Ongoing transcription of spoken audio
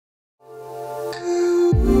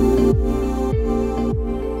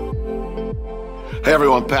Hey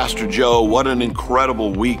everyone, Pastor Joe. What an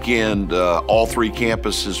incredible weekend. All three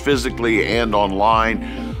campuses, physically and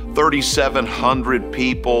online. 3,700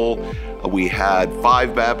 people. We had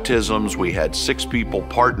 5 baptisms. We had 6 people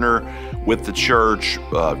partner with the church,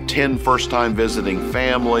 10 first-time visiting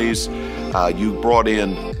families. You brought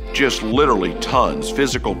in just literally tons,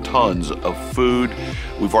 physical tons of food.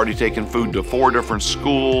 We've already taken food to 4 different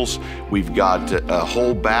schools. We've got a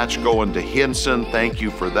whole batch going to Hinson. Thank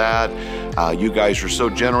you for that. You guys are so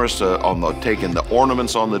generous on taking the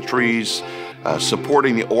ornaments on the trees,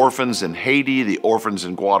 supporting the orphans in Haiti, the orphans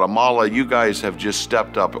in Guatemala. You guys have just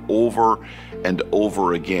stepped up over and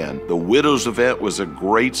over again. The widows event was a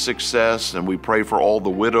great success, and we pray for all the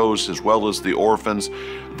widows as well as the orphans.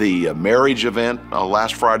 The marriage event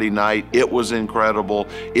last Friday night, it was incredible.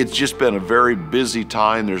 It's just been a very busy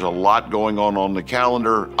time. There's a lot going on the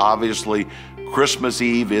calendar. Obviously, Christmas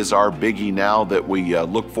Eve is our biggie now that we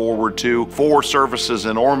look forward to. 4 services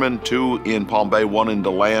in Ormond, 2 in Palm Bay, 1 in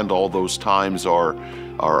DeLand. All those times are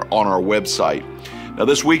on our website. Now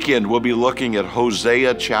this weekend we'll be looking at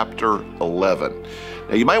Hosea chapter 11.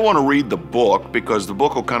 Now you might want to read the book because the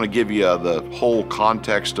book will kind of give you the whole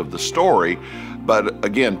context of the story. But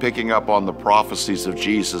again, picking up on the prophecies of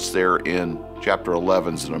Jesus there in chapter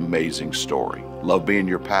 11 is an amazing story. Love being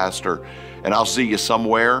your pastor, and I'll see you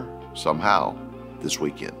somewhere, somehow, this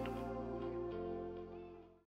weekend.